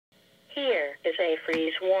There is a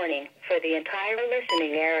freeze warning for the entire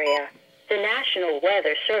listening area. The National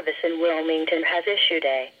Weather Service in Wilmington has issued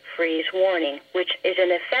a freeze warning, which is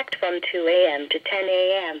in effect from 2 a.m. to 10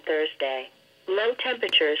 a.m. Thursday. Low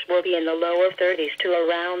temperatures will be in the lower 30s to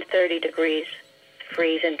around 30 degrees.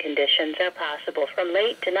 Freezing conditions are possible from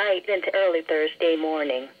late tonight into early Thursday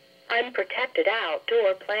morning. Unprotected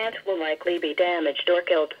outdoor plants will likely be damaged or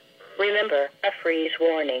killed. Remember, a freeze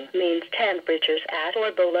warning means temperatures at or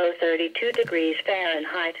below 32 degrees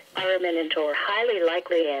Fahrenheit are imminent or highly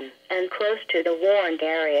likely in and close to the warned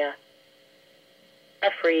area. A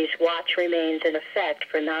freeze watch remains in effect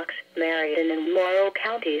for Knox, Marion, and Morrow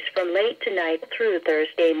counties from late tonight through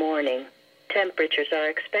Thursday morning. Temperatures are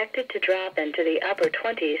expected to drop into the upper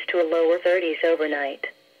 20s to lower 30s overnight.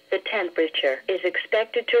 The temperature is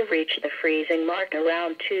expected to reach the freezing mark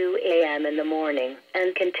around 2 a.m. in the morning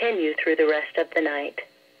and continue through the rest of the night.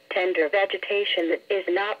 Tender vegetation that is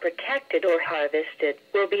not protected or harvested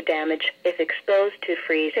will be damaged if exposed to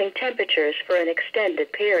freezing temperatures for an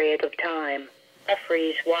extended period of time. A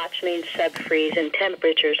freeze watch means sub-freezing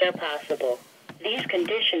temperatures are possible. These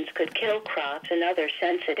conditions could kill crops and other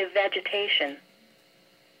sensitive vegetation.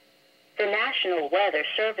 The National Weather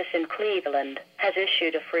Service in Cleveland has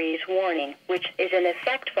issued a freeze warning, which is in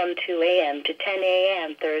effect from 2 a.m. to 10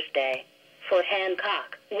 a.m. Thursday. For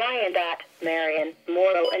Hancock, Wyandotte, Marion,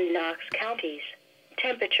 Morrow, and Knox counties,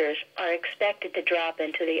 temperatures are expected to drop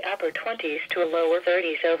into the upper 20s to lower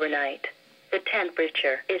 30s overnight. The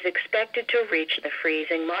temperature is expected to reach the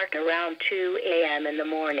freezing mark around 2 a.m. in the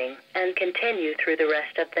morning and continue through the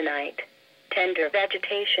rest of the night. Tender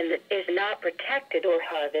vegetation that is not protected or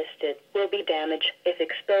harvested will be damaged if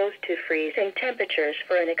exposed to freezing temperatures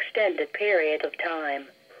for an extended period of time.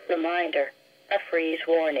 Reminder: a freeze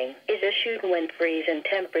warning is issued when freezing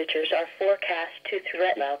temperatures are forecast to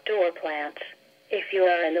threaten outdoor plants. If you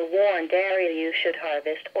are in the warned area, you should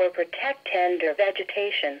harvest or protect tender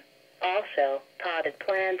vegetation. Also, potted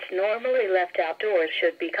plants normally left outdoors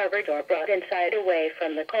should be covered or brought inside away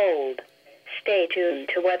from the cold. Stay tuned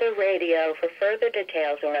to Weather Radio for further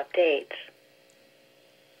details or updates.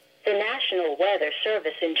 The National Weather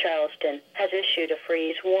Service in Charleston has issued a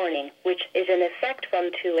freeze warning, which is in effect from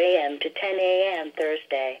 2 a.m. to 10 a.m.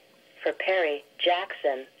 Thursday. For Perry,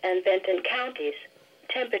 Jackson, and Benton counties,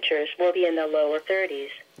 temperatures will be in the lower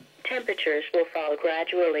 30s. Temperatures will fall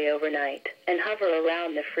gradually overnight and hover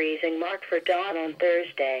around the freezing mark for dawn on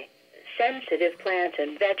Thursday. Sensitive plants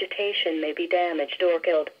and vegetation may be damaged or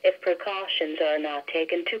killed if precautions are not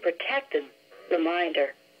taken to protect them.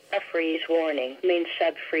 Reminder: a freeze warning means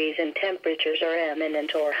sub-freezing temperatures are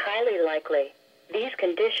imminent or highly likely. These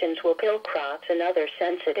conditions will kill crops and other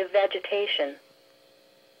sensitive vegetation.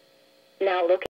 Now look